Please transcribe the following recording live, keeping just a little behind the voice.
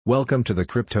Welcome to the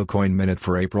Crypto Coin Minute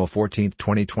for April 14,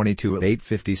 2022 at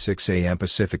 8:56 a.m.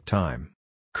 Pacific Time.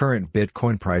 Current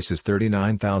Bitcoin price is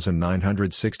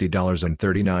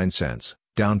 $39,960.39,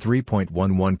 down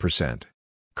 3.11%.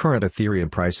 Current Ethereum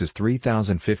price is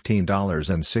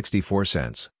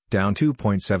 $3,015.64, down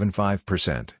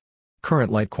 2.75%.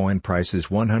 Current Litecoin price is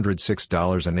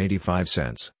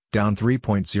 $106.85, down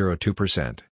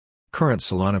 3.02%. Current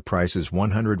Solana price is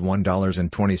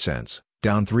 $101.20,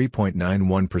 down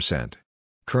 3.91%.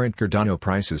 Current Cardano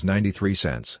price is 93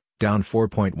 cents, down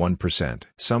 4.1%.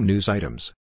 Some news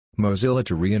items. Mozilla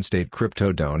to reinstate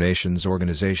crypto donations.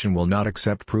 Organization will not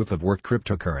accept proof of work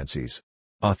cryptocurrencies.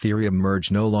 Ethereum merge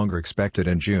no longer expected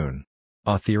in June.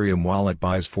 Ethereum wallet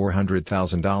buys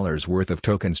 $400,000 worth of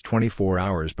tokens 24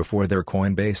 hours before their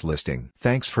Coinbase listing.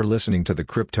 Thanks for listening to the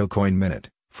Crypto Coin Minute.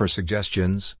 For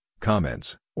suggestions,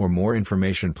 comments, or more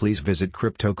information, please visit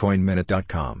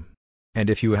cryptocoinminute.com. And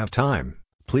if you have time,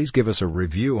 please give us a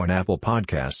review on Apple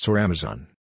Podcasts or Amazon.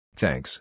 Thanks.